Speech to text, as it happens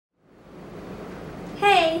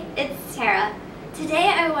Hey, it's Tara. Today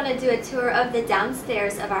I want to do a tour of the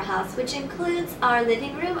downstairs of our house, which includes our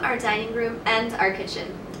living room, our dining room, and our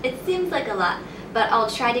kitchen. It seems like a lot, but I'll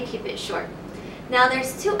try to keep it short. Now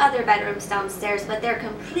there's two other bedrooms downstairs, but they're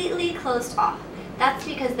completely closed off. That's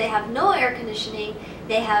because they have no air conditioning,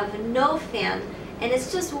 they have no fan, and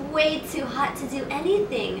it's just way too hot to do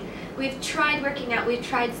anything. We've tried working out, we've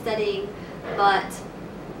tried studying, but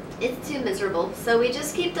it's too miserable. So we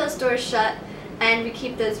just keep those doors shut and we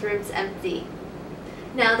keep those rooms empty.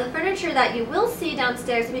 Now the furniture that you will see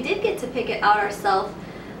downstairs, we did get to pick it out ourselves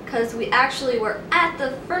because we actually were at the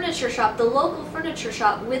furniture shop, the local furniture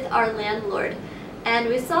shop, with our landlord. And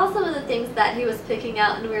we saw some of the things that he was picking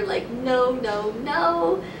out and we were like, no, no,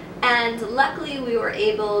 no. And luckily we were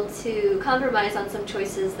able to compromise on some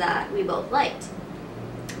choices that we both liked.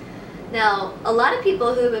 Now, a lot of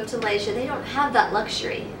people who move to Malaysia, they don't have that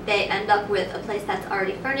luxury. They end up with a place that's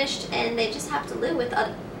already furnished and they just have to live with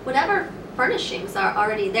whatever furnishings are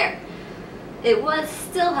already there. It was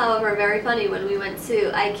still, however, very funny when we went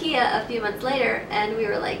to IKEA a few months later and we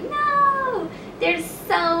were like, no, there's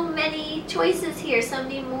so many choices here, so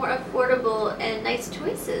many more affordable and nice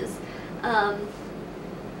choices.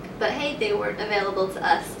 But hey, they weren't available to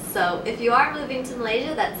us. So if you are moving to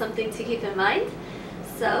Malaysia, that's something to keep in mind.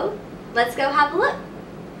 So let's go have a look.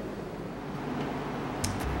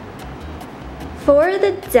 For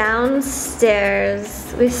the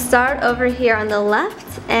downstairs, we start over here on the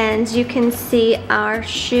left and you can see our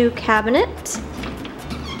shoe cabinet.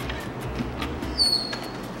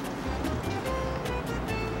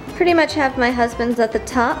 Pretty much have my husband's at the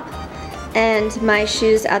top and my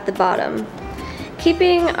shoes at the bottom.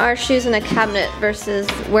 Keeping our shoes in a cabinet versus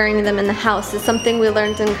wearing them in the house is something we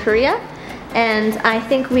learned in Korea, and I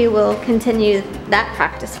think we will continue that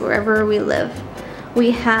practice wherever we live.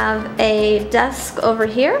 We have a desk over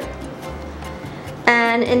here,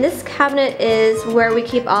 and in this cabinet is where we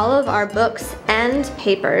keep all of our books and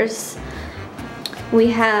papers.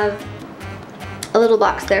 We have a little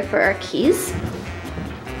box there for our keys.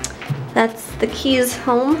 That's the keys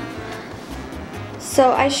home.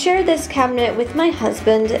 So I share this cabinet with my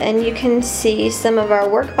husband and you can see some of our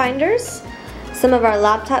work binders, some of our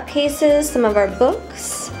laptop cases, some of our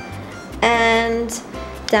books, and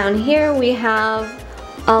down here we have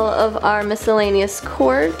all of our miscellaneous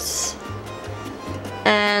cords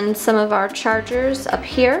and some of our chargers up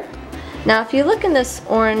here. Now if you look in this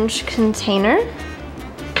orange container,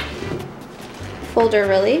 folder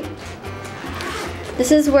really,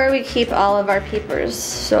 this is where we keep all of our papers.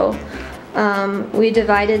 So we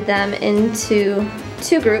divided them into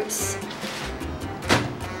two groups.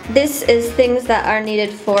 This is things that are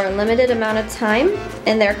needed for a limited amount of time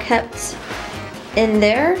and they're kept in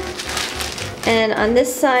there. And on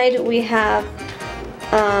this side we have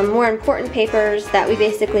more important papers that we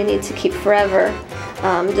basically need to keep forever,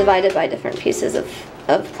 divided by different pieces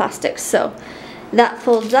of plastic. So that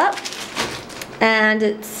folds up and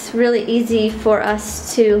it's really easy for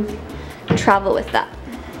us to travel with that.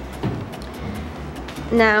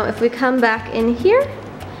 Now if we come back in here,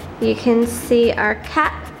 you can see our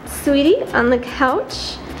cat Sweetie on the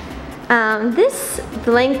couch. This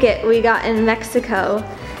blanket we got in Mexico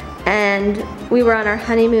and we were on our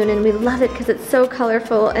honeymoon and we love it because it's so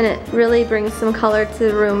colorful and it really brings some color to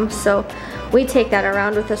the room, so we take that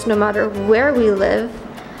around with us no matter where we live.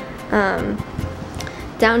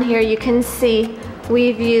 Down here you can see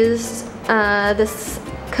we've used this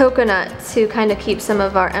coconut to kind of keep some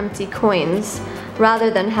of our empty coins.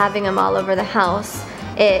 Rather than having them all over the house,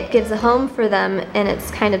 it gives a home for them and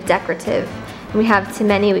it's kind of decorative. When we have too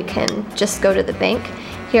many, we can just go to the bank.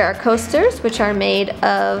 Here are coasters, which are made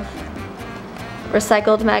of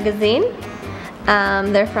recycled magazine.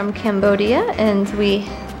 They're from Cambodia and we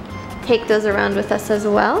take those around with us as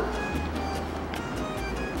well.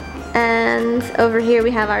 And over here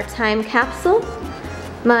we have our time capsule,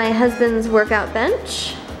 my husband's workout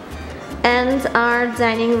bench, and our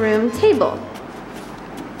dining room table.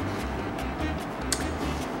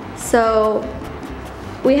 So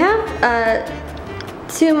we have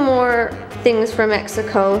two more things from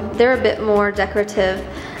Mexico. They're a bit more decorative.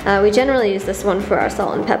 We generally use this one for our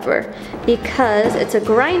salt and pepper because it's a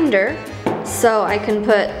grinder, so I can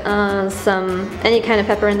put any kind of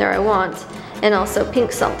pepper in there I want, and also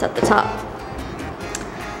pink salt at the top.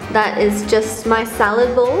 That is just my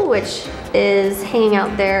salad bowl, which is hanging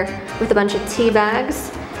out there with a bunch of tea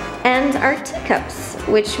bags, and our teacups,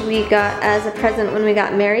 which we got as a present when we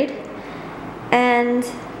got married. And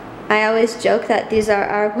I always joke that these are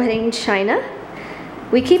our wedding china.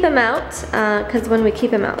 We keep them out because when we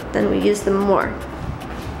keep them out, then we use them more.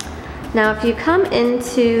 Now if you come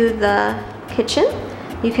into the kitchen,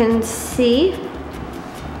 You can see,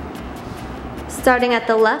 starting at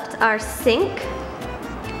the left, our sink.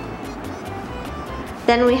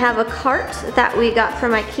 Then we have a cart that we got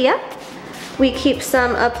from IKEA. We keep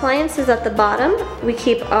some appliances at the bottom. We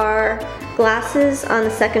keep our glasses on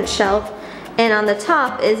the second shelf. And on the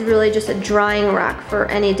top is really just a drying rack for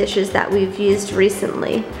any dishes that we've used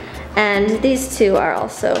recently. And these two are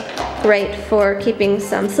also great for keeping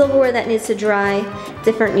some silverware that needs to dry,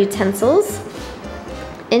 different utensils.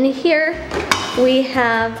 In here, we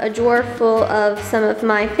have a drawer full of some of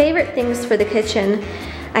my favorite things for the kitchen.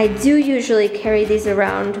 I do usually carry these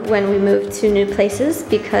around when we move to new places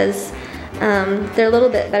because they're a little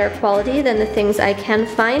bit better quality than the things I can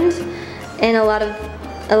find in a lot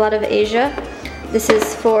of Asia. This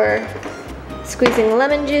is for squeezing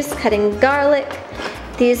lemon juice, cutting garlic.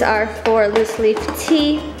 These are for loose leaf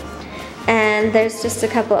tea, and there's just a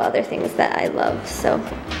couple other things that I love, so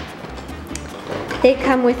they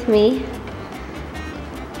come with me.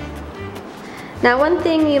 Now, one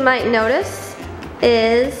thing you might notice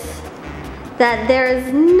is that there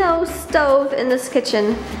is no stove in this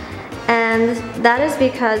kitchen, and that is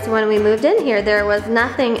because when we moved in here there was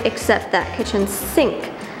nothing except that kitchen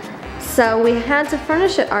sink. So we had to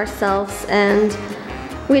furnish it ourselves, and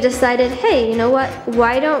we decided, hey, you know what,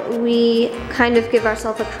 why don't we kind of give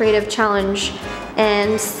ourselves a creative challenge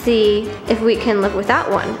and see if we can live without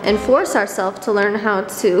one and force ourselves to learn how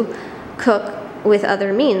to cook with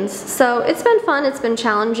other means. So it's been fun, it's been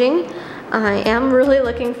challenging. I am really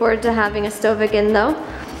looking forward to having a stove again though.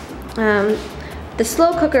 The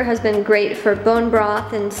slow cooker has been great for bone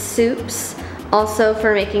broth and soups, also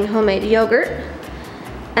for making homemade yogurt.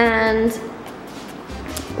 And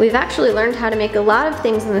we've actually learned how to make a lot of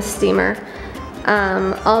things in the steamer.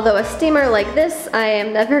 Although a steamer like this, I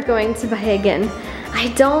am never going to buy again. I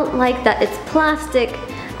don't like that it's plastic.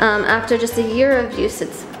 After just a year of use,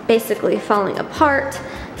 it's basically falling apart.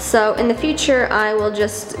 So in the future, I will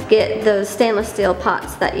just get those stainless steel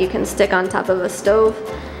pots that you can stick on top of a stove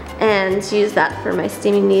and use that for my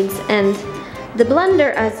steaming needs. And the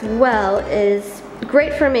blender as well is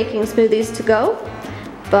great for making smoothies to go,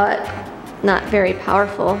 but not very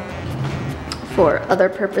powerful for other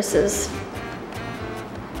purposes.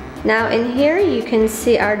 Now in here you can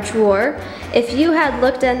see our drawer. If you had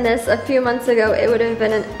looked in this a few months ago, it would have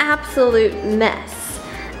been an absolute mess.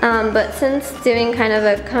 But since doing kind of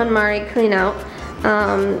a KonMari clean out,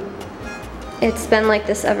 it's been like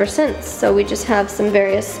this ever since. So we just have some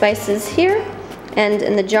various spices here and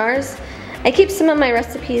in the jars. I keep some of my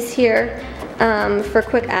recipes here for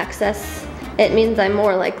quick access. It means I'm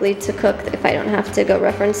more likely to cook if I don't have to go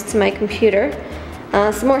reference to my computer.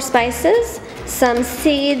 Some more spices, some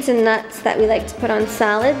seeds and nuts that we like to put on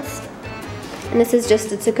salads. And this is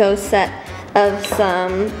just a to-go set of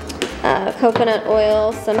some coconut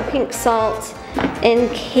oil, some pink salt, in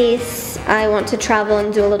case I want to travel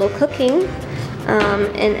and do a little cooking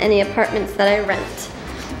in any apartments that I rent.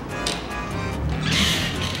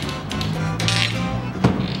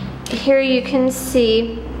 Here you can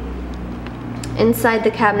see inside the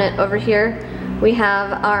cabinet over here we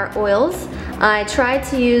have our oils. I try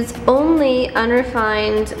to use only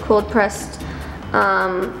unrefined, cold-pressed,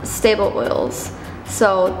 stable oils.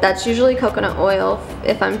 So that's usually coconut oil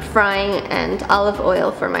if I'm frying and olive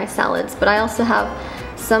oil for my salads. But I also have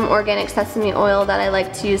some organic sesame oil that I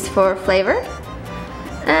like to use for flavor.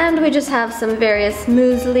 And we just have some various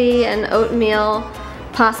muesli and oatmeal,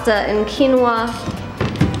 pasta and quinoa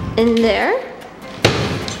in there.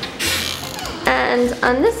 And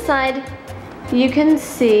on this side, you can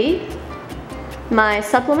see my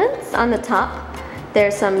supplements on the top.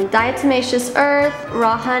 There's some diatomaceous earth,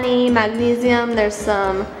 raw honey, magnesium, there's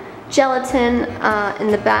some gelatin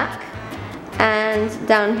in the back. And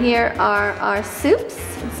down here are our soups,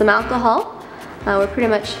 some alcohol. We're pretty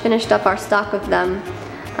much finished up our stock of them.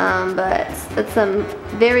 But it's some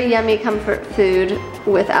very yummy comfort food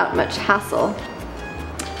without much hassle.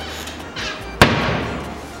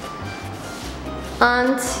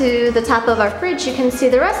 Onto the top of our fridge, you can see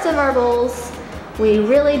the rest of our bowls. We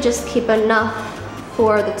really just keep enough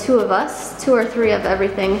for the two of us, 2 or 3 of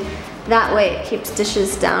everything. That way it keeps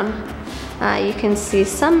dishes down. You can see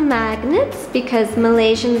some magnets because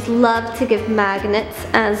Malaysians love to give magnets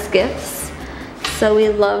as gifts. So we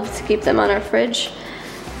love to keep them on our fridge.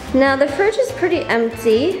 Now the fridge is pretty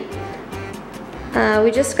empty.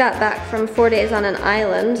 We just got back from 4 days on an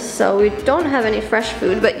island, so we don't have any fresh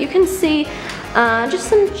food, but you can see just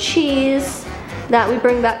some cheese that we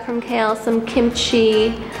bring back from KL, some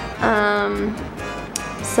kimchi,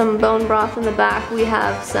 some bone broth in the back. We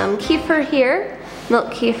have some kefir here,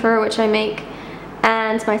 milk kefir, which I make,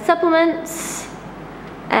 and my supplements,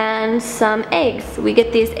 and some eggs. We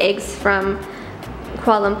get these eggs from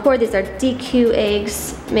Kuala Lumpur. These are DQ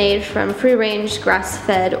eggs made from free-range,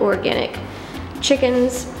 grass-fed, organic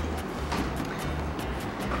chickens.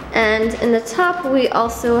 And in the top we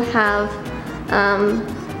also have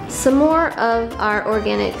some more of our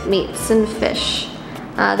organic meats and fish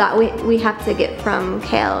that we have to get from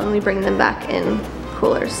KL, and we bring them back in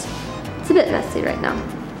coolers. It's a bit messy right now.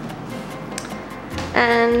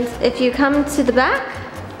 And if you come to the back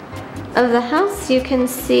of the house, you can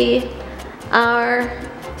see our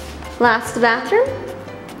last bathroom.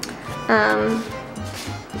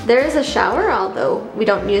 There is a shower, although we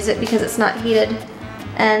don't use it because it's not heated,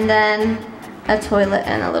 and then a toilet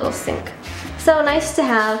and a little sink. So nice to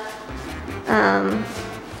have,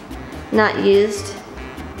 not used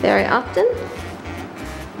very often.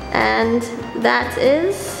 And that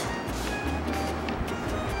is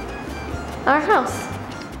our house.